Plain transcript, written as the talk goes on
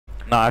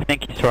No, I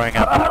think he's throwing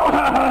up.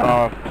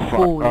 Oh, fuck.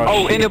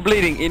 Oh, shit. inner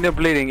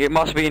bleeding. It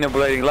must be inner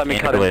bleeding. Let me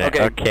cut him.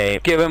 Okay.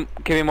 Give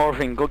him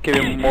morphine. Go give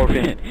him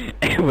morphine.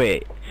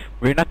 Wait,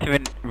 we're not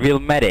even real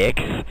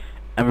medics,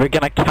 and we're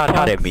gonna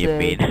cut him, you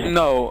mean?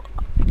 No.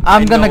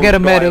 I'm gonna know get a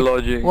medic.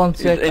 biology. One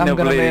It's sec, I'm inner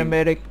gonna get a bleeding.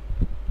 medic.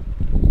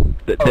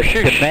 The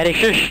Shush, medic,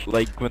 shush.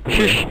 like, went away.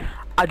 Shush.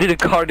 I did a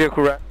cardiac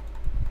arrest.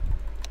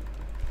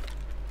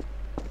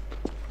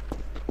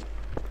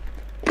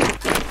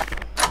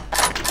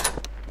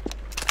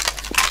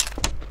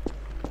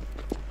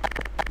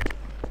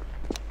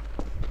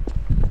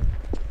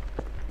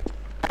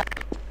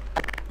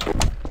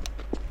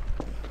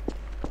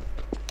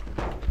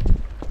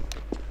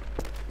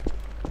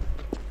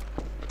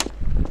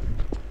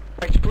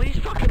 Please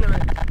fucking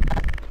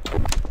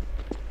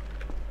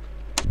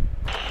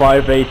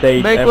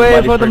 588. Make way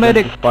everybody for the present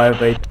medic. is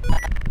 58.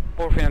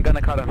 morphine. I'm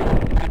gonna cut him.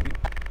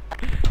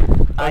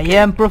 I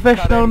am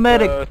professional cut him,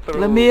 medic.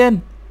 through- Let me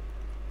in.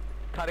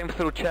 Cut him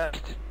through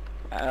chest.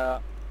 I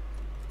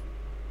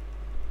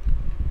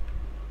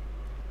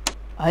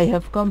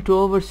have come to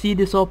oversee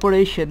this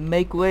operation.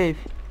 Make way.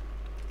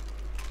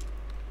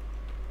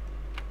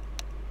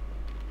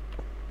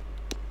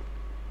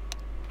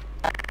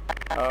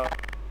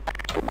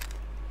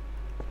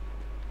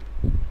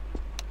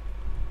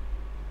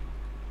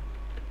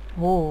 Oh,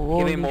 Give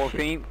holy him shit.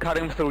 morphine, cut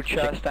him through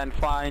chest and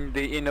find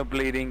the inner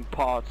bleeding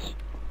parts.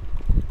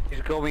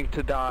 He's going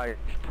to die.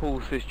 His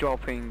pulse is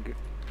dropping.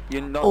 You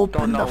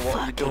Open don't know the what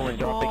you're fucking doing.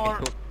 door.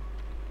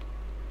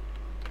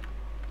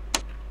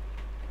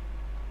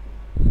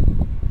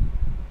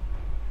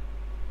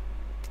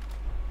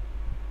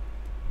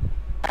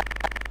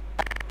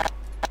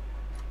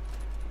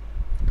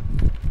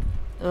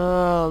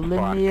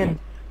 Let me in.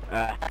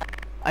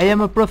 I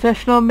am a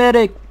professional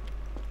medic.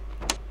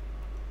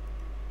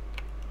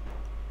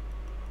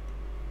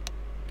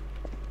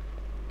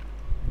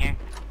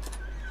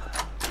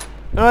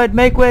 Alright,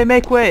 make way,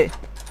 make way.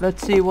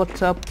 Let's see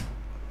what's up.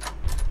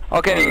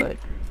 Okay, Alright.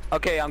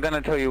 okay, I'm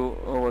gonna tell you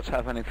what's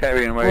happening.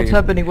 Fabian, where What's are you?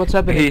 happening? What's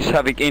happening? He's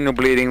having inner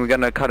bleeding. We're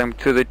gonna cut him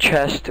to the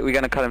chest. We're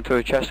gonna cut him to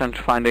the chest and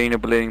find the inner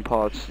bleeding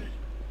parts.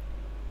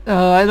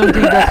 I don't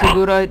think that's a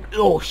good idea.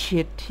 Oh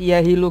shit.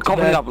 Yeah, he looks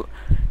Coughing bad. up.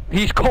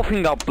 He's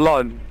coughing up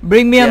blood.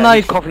 Bring me a Yeah,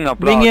 knife. He's coughing up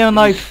Bring blood. me a He's-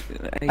 knife.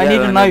 he I has need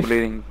a inner knife.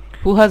 Bleeding.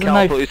 Who has a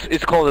Scalpel. knife?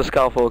 It's called a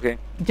scalpel. Okay.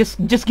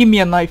 Just give me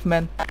a knife,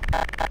 man.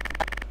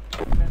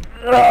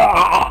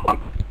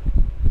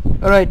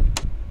 Alright.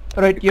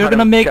 Alright, you're Cut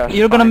gonna him make just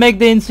you're gonna fine. make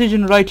the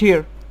incision right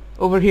here.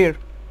 Over here.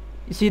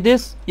 You see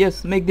this?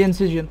 Yes, make the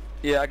incision.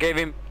 Yeah, I gave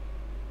him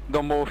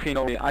the morphine.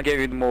 I gave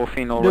him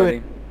morphine Do already.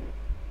 it.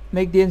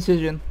 Make the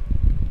incision.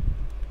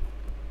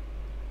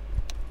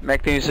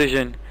 Make the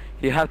incision.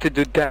 You have to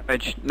do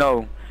damage.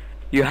 No.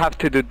 You have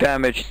to do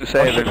damage to Oh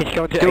save shit, him. he's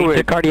going Do into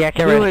it. cardiac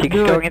Do arrest. it,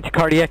 He's do going it. into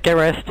cardiac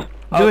arrest.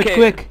 Do it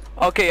quick.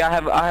 Okay, I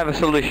have a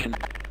solution.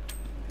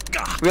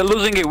 We're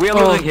losing it. We're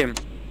Oh. losing him.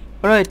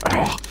 Alright.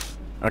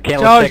 Okay,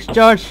 let's Charge, check.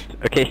 charge.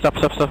 Okay, stop.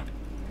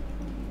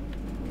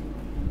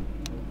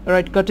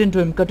 Alright, cut into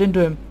him, cut into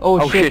him.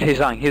 Oh, Oh shit, shit. he's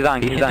dying. He's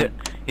dying. He's dying.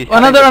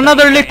 Another Oh,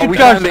 electric we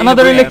charge, found the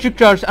another inner bleeding. electric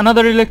charge,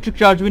 another electric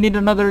charge. We need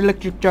another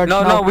electric charge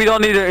No, now. no, we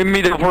don't need an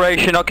immediate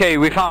operation. Okay,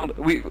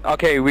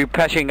 we're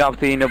patching up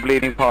the inner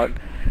bleeding part.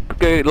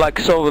 Okay, like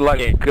so,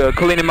 like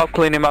clean him up,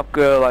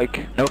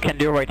 like. No can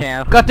do right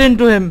now. Cut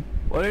into him.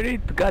 What are you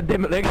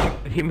goddamn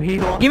electric? He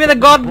lost. Give me the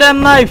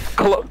goddamn knife.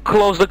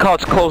 Close the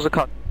cuts. Close the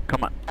cut.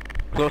 Come on.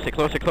 Close it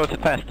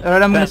fast.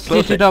 Alright, I'm gonna Fast,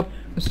 close stitch it up.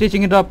 I'm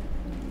stitching it up.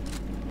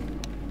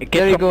 Get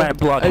There you some go.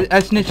 blood. I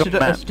snitched Some, it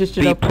up. I stitched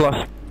it B up.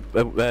 plus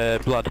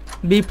blood.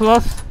 B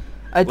plus.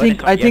 I When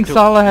think it's- you have to-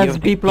 Salah you has have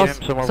to B give plus.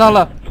 him some more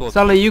Salah, blood.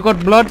 Salah, you got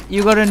blood?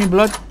 You got any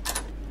blood?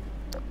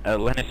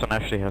 Lennison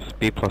actually has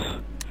B plus.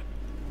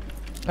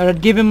 Alright,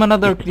 give him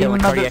another. He's Give him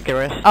going another. cardiac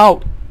arrest.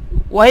 Ow!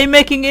 Why are you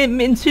making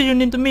an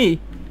incision into me?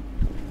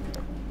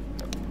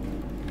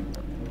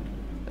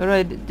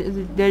 Alright,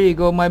 there you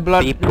go. My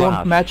blood B won't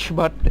plus. match,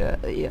 but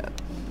yeah.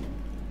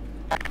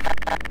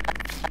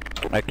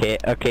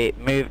 Okay,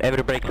 move,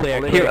 everybody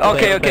clear. Here,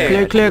 okay.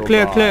 Clear, clear,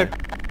 clear, clear.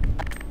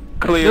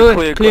 Clear, Do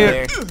it,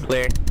 clear.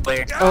 Clear.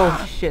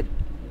 Oh shit.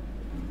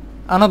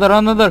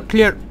 Another,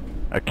 clear.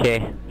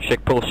 Okay,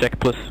 check pulse.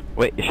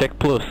 Wait, check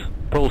pulse.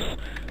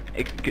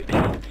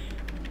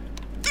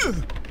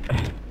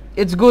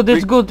 It's good,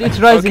 it's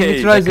rising, Okay,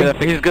 it's rising.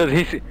 He's good.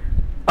 He's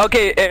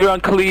okay.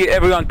 Everyone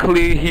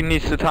clear. He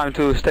needs the time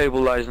to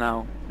stabilize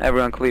now.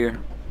 Everyone clear.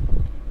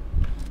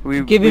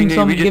 Give him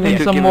some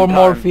more He's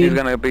morphine.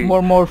 gonna be.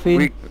 More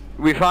morphine.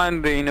 We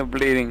found the inner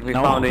bleeding. We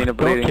No, found the inner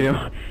bleeding.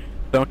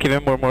 Don't give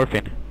him more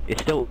morphine.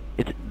 It's Oh,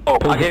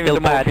 pulse I is gave him still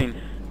the bad.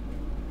 morphine.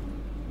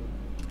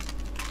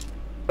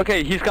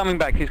 Okay, he's coming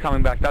back.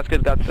 That's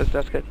good.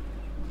 That's good.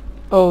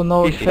 Oh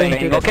no, He's fainted.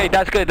 fainting. Okay,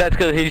 that's good.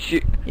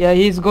 Yeah,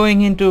 he's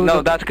going into No,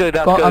 the that's good.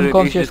 He's just gonna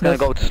unconsciousness.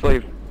 go to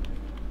sleep.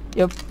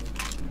 Yep.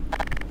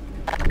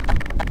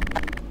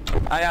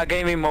 I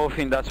gave him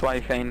morphine. That's why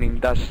he's fainting.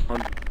 That's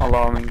not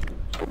alarming.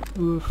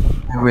 Oof.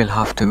 I will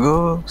have to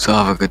go, so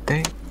have a good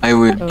day. I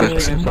will Oh, bet yeah.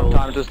 some Some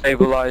time to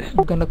stabilize.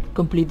 I'm gonna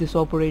complete this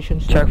operation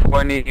soon. Check for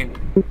any.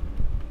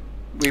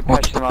 We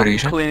What patched him up.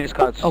 operation? Clean his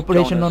cuts.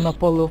 Operation on Jonas.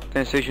 Apollo.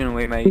 Decision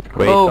we made.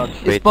 Wait, Oh, cuts,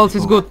 his wait. pulse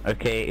is good.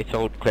 Okay, it's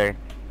all clear.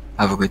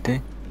 Have a good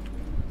day.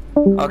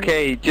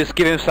 Okay, just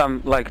give him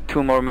some like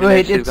 2 more minutes.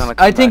 Wait, he's it's. gonna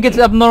come I think back. it's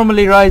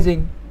abnormally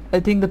rising. I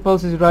think the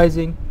pulse is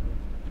rising.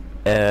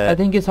 I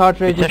think his heart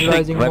rate it's is actually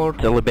rising went more.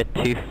 a little bit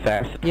too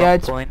fast. at Yeah, some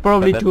it's point,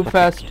 probably but too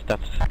that's okay.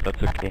 fast.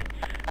 That's okay.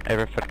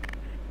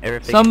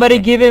 Everything. Somebody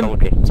is give all him.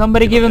 okay.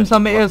 Somebody give him us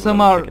some one more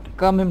ASMR. second.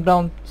 Calm him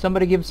down.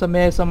 Somebody give some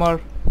ASMR.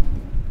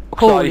 Sorry,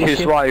 Holy his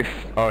shit. wife.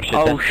 Oh shit!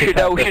 Oh that's too shit,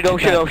 fast, oh that's shit, too oh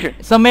shit, oh fast.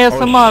 shit. Some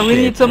ASMR. We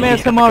shit. need some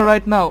He's gonna ASMR go-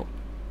 right now.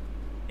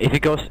 If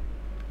it goes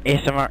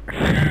ASMR.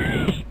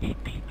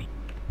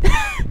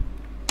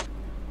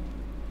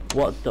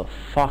 What the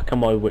fuck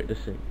am I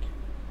witnessing?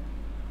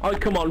 I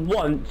come on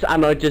once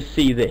and I just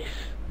see this.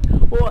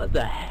 What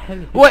the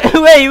hell?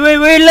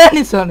 Wait,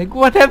 Lenny Sonic,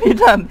 what have you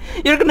done?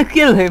 You're gonna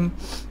kill him.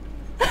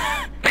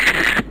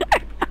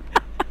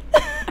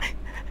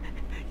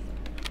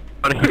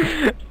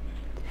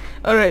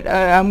 Alright,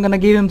 I'm gonna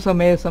give him some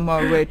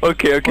ASMR, wait.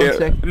 Okay, One okay.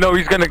 sec. No,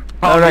 he's gonna.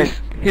 Alright.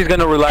 He's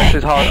gonna relax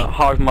his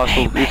heart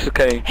muscle. It's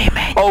okay. Hey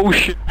man, Oh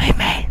shit. hey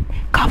man,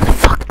 calm the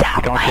fuck down,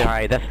 He's going too man.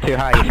 high. That's too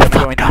high. He's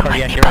gonna go into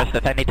cardiac arrest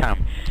at any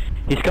time.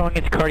 He's going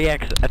into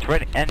cardiac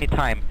at any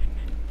time.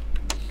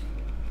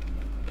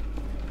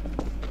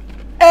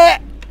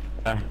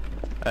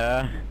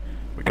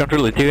 We can't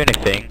really do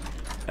anything.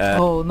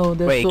 Oh no,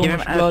 there's wait, so give him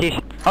much blood.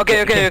 anesthesia.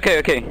 Okay. Okay,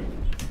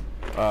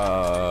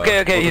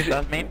 Okay, what he's- does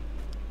that mean?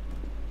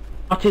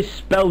 What is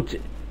spelled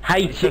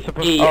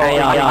H-E-A-R-T,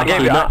 I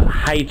gave you- not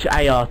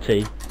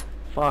H-A-R-T.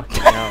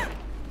 Fucking hell.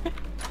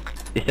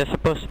 Is that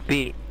supposed to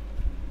be?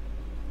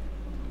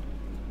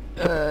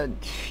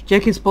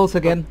 Check his pulse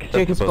again. Is that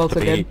Check his supposed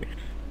pulse to again.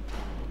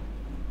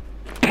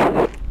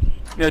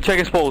 be- Yeah, check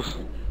his pulse.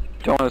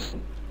 Jonas.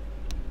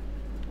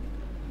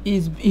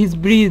 He's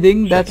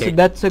breathing. Checking.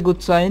 That's a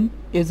good sign.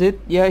 Is it?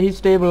 Yeah, he's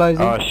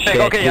stabilizing. Oh shit!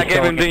 okay, I he's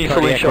gave him going the into insulin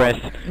cardiac shot.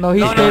 arrest. No,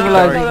 he's No, no,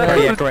 stabilizing. no, no, no, right? no,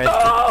 Cardiac arrest.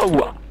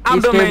 Oh, I'm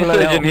He's the main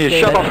stabilizing. surgeon here.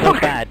 Okay, Shut that's the That's fuck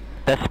up. bad.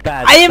 That's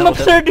bad. I am No, a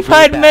that's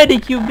certified really bad.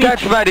 medic, you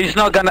That's bitch. bad. He's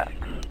not gonna.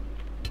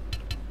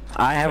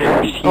 I have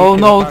watched Oh YouTube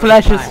no, about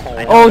flashes. time.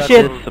 I know Oh that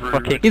shit. this is a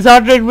fucking- His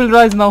heart rate will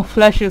rise now.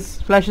 Flashes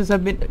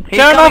have been. He's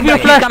Turn off coming your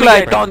back, he's coming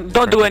flashlight. back.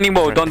 Don't do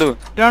anymore. Don't do.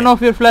 Turn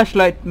off your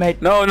flashlight,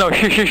 mate. No,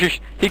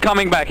 shush. He's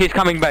coming back. He's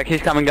coming back.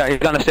 He's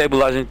gonna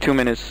stabilize in 2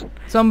 minutes.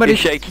 Somebody,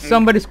 He's shaking.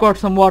 somebody squirt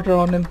some water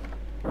on him.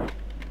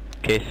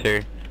 Okay,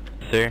 sir.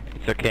 Sir,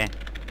 it's okay.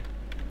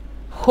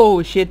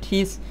 Oh shit,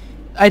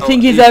 I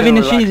think Oh, he's gonna having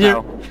a relax seizure.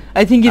 now.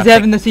 I think he's I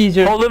having a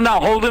seizure. Hold him now.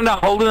 Hold him down.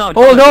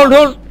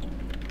 Hold.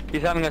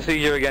 He's having a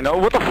seizure again. Oh,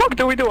 what the fuck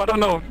do we do? I don't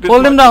know. This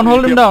Hold him much down,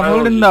 hold is him down,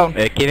 hold him biology.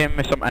 down. Give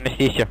him some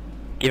anesthesia.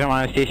 Give him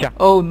anesthesia.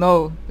 Oh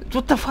no.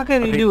 What the fuck are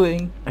you Okay.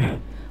 doing?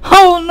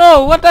 Oh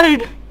no, what are you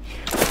doing?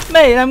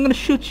 Mate, I'm gonna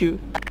shoot you.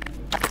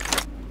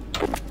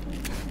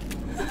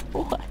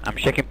 I'm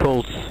checking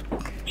pulse.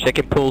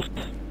 Checking pulse.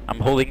 I'm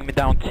holding him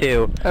down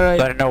too. Alright.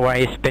 So I don't know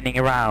why he's spinning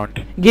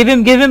around. Give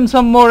him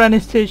some more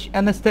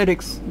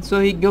anesthetics so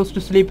he goes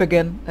to sleep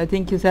again. I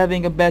think he's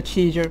having a bad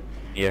seizure.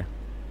 Yeah.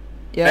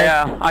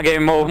 Yeah. I gave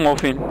him more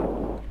morphine.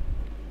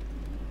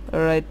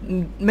 Alright.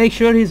 Make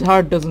sure his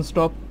heart doesn't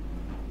stop.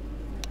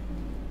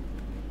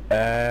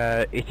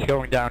 It's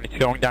going down. It's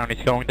going down.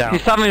 It's going down.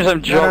 He's having some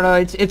No, job. no,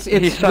 it's He's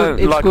good.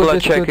 It's like good. blood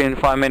It's check good. in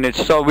 5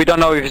 minutes, so we don't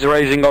know if it's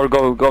raising or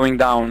going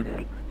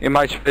down. It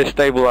might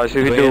stabilize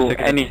if we Wait a do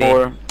second, any see.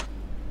 more.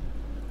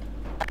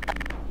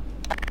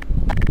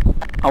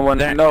 I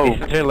want to know.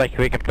 Isn't there like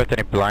we can put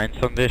any blinds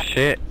on this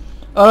shit?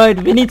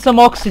 Alright, we need some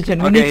oxygen.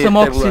 We Okay, need some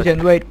he's stabilized.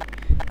 oxygen. Wait.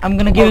 I'm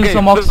gonna give him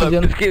some look,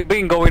 oxygen. It's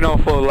been going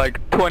on for like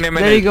 20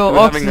 minutes. There you go, We're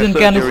having a oxygen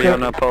surgery canister.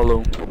 on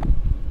Apollo.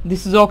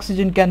 This is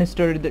oxygen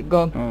canister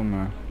gone. Oh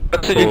man.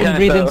 Oxygen Can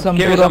breathe in canister. some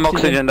Give me good some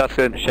oxygen. oxygen, that's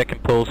good. Checking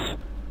pulse.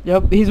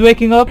 Yep, he's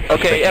waking up.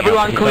 Okay,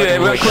 everyone clear,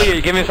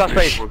 Give me some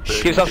space.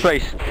 Give some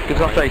space.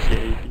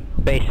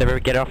 Base,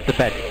 everyone get off the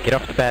bed. Get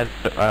off the bed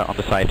on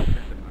the side.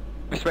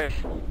 Space.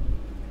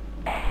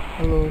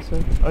 Hello,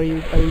 sir. Are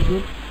you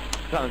good?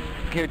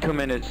 Give me 2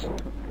 minutes.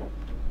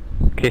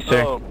 Okay,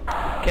 sir. Oh,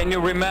 can you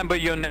remember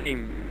your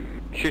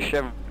name? Shush.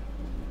 Do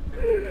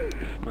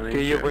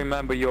you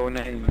remember your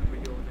name?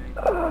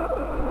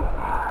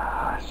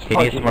 He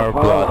needs more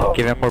blood.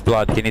 Give him more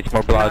blood. He needs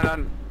more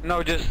blood.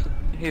 No, just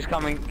he's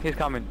coming.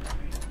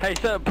 Hey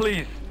sir,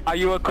 please. Are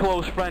you a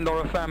close friend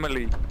or a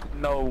family?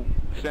 No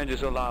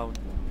strangers allowed.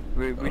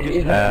 We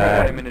just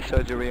had 20-minute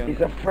surgery.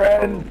 He's a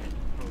friend.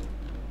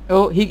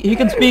 Oh, he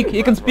can speak.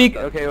 He can speak.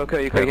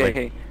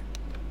 Okay.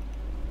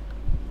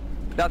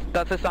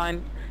 That's a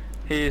sign.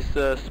 His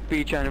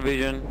speech and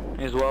vision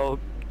as well.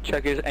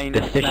 Check his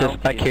anus. The stitches now.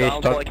 back He here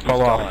sounds start like to fall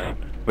he's off. dying.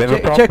 We have a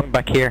Check- problem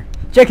back here.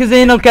 Check his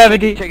anal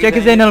cavity. Check Check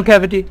his his anal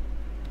cavity.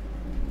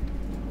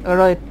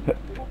 Alright.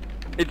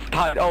 It's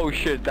tight. Oh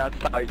shit, that's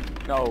tight.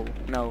 No.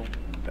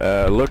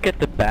 Look at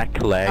the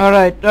back leg.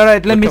 Alright.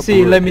 Let Look me how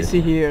see. blue Let it me is.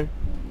 see here.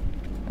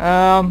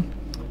 Yeah,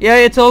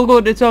 it's all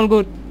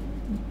good.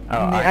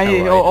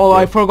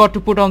 I forgot to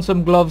put on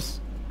some gloves.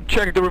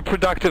 Check the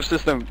reproductive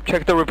system.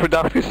 Check the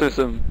reproductive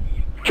system.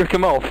 Check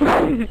him off.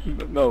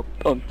 No,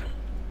 don't.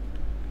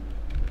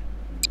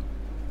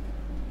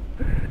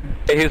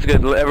 Hey, he's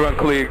good. Everyone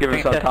clear. Give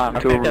him some time to.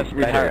 I think that's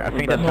better. I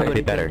think that's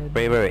already better.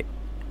 Wait.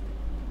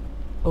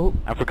 Oh,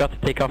 I forgot to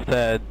take off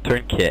the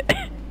tourniquet.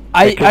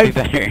 It could be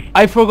better.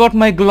 I forgot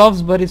my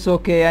gloves, but it's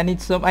okay. I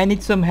need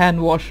some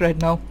hand wash right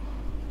now.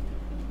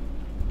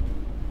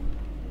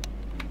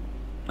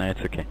 No,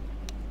 it's okay.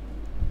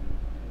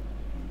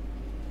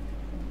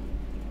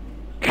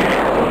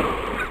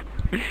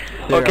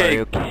 Sir, Okay. are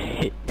you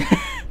okay?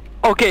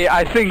 Okay,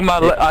 I think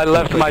I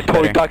left my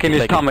toy better. duck in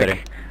his It's like it's stomach.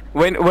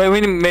 When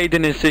we made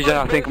an incision,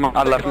 I think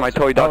I left my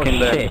toy duck Oh in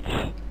there. shit.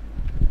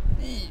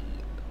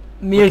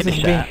 Mears at the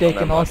is being shot.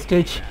 taken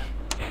hostage.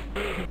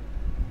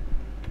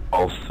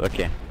 False.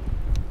 Okay.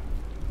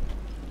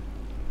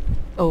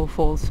 Oh,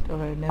 false.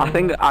 Alright, never I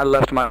think mind. I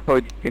left my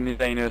toy duck in his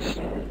anus.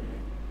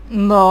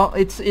 No,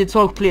 it's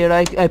all clear.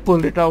 I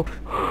pulled it out.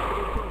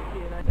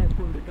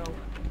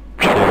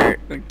 Sir,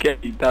 Okay,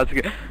 that's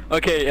good.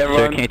 Okay, can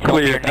everyone you tell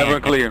me your clear. name?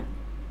 Everyone clear.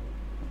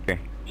 here.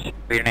 Say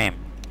your name.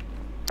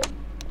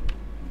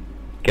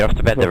 Get off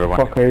the bed, everyone.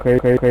 Fuck are you?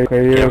 Get off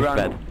the Everyone,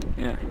 bed.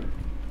 yeah.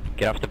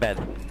 Get off the bed.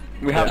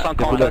 We have some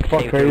This would contact.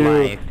 have saved your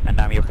life,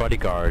 and I'm your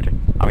bodyguard.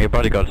 I'm your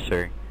bodyguard,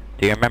 sir.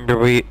 Do you remember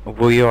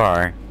who you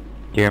are?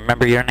 Do you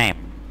remember your name?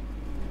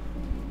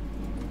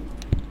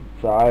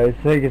 So I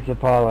think it's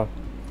Apollo.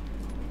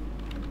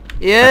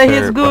 Yeah,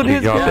 Remember he's good. what your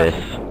He's job good.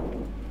 is?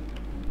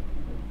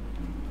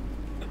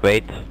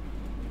 Wait.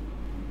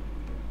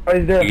 Why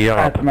is there a Yeah.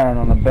 fat man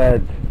on the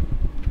bed?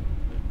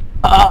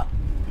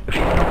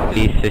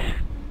 Please,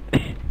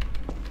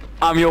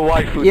 I'm your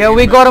wife. Yeah,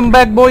 we got him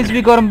back, boys.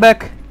 We got him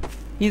back.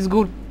 He's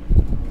good.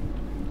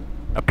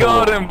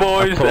 Got him,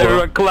 boys. Apollo.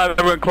 Everyone clap.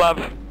 Everyone clap.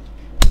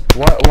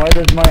 Why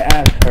does my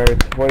ass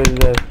hurt? What is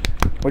this?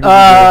 What did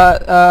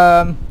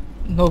you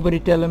Nobody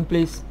tell him,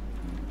 please.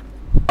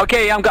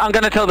 Okay, I'm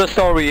gonna tell the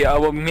story.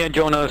 Well, me and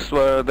Jonas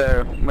were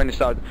there when it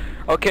started.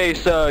 Okay,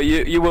 so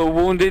you were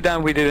wounded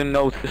and we didn't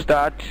notice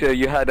that.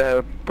 You had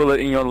a bullet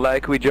in your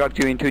leg. We dragged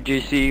you into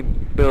GC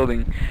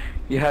building.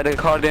 You had a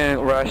cardiac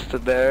arrest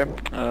there.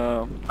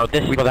 Oh,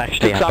 this We was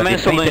actually took some happened.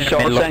 It's right insulin in the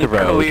shots middle of and the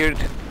road. cleared.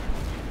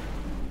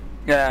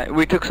 Yeah,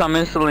 we took some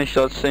insulin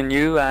shots in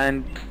you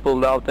and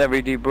pulled out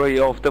every debris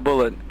of the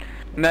bullet.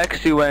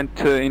 Next, you went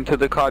into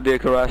the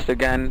cardiac arrest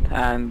again,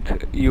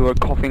 and you were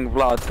coughing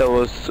blood. That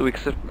was we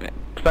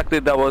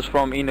expected that was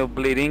from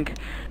bleeding.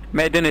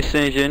 Made an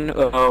incision,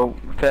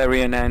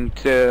 Varian and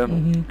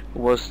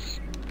was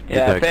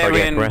Yeah, the cardiac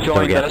Varian arrest, I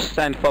joined guess. us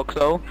and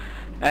Foxo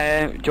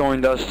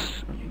joined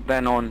us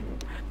then on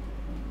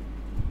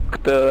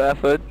the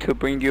effort to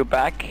bring you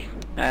back,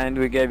 and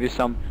we gave you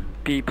some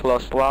P+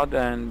 blood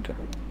and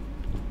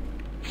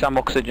some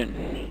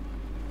oxygen.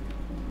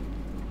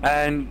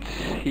 And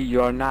here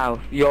you are now.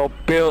 Your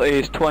bill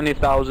is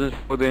 20,000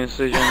 for the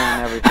incision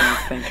and everything.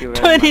 Thank you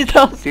very much.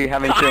 20,000. Do you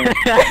have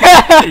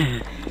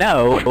insurance?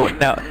 No.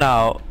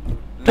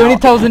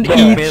 20,000 2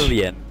 each.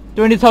 million.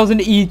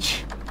 20,000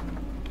 each.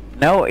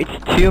 No, it's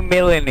 2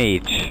 million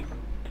each.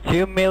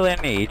 2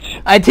 million each.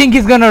 I think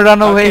he's gonna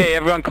run away. Okay,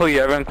 everyone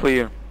clear. Everyone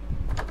clear.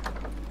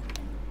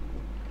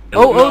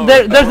 Oh,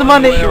 there's the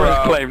money. Insurance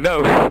claim.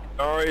 No.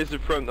 Or is it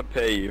from the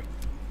pay you?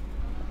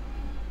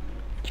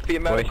 For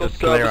your Boys, medical just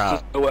clear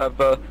services, out.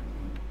 however,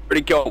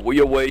 already got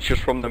your wages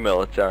from the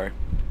military.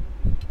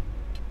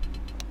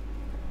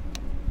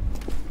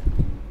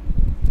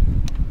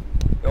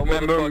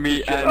 Remember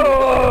me and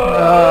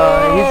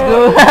He's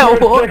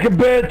good. What? Like a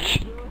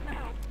bitch!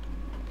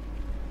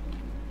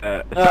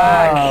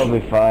 I'll be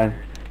fine.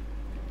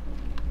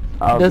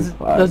 Does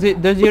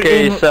your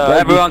okay, aim- so Thank you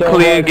everyone so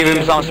clear. much. Give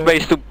him some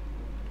space to.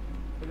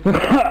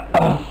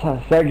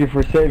 Thank you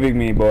for saving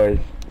me, boys.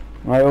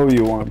 I owe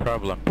you one.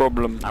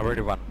 Problem. I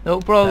already won. No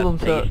problem,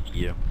 That sir. saved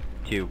you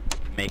to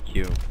make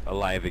you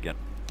alive again.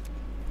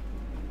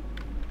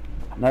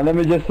 Now let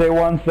me just say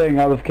one thing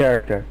out of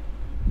character.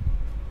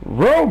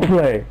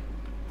 Roleplay!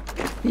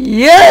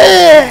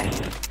 Yeah!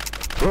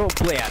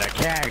 Roleplay out of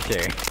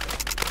character.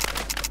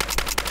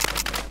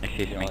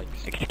 Excuse me.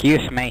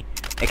 Excuse me.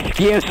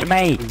 Excuse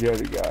me. You're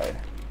the guy.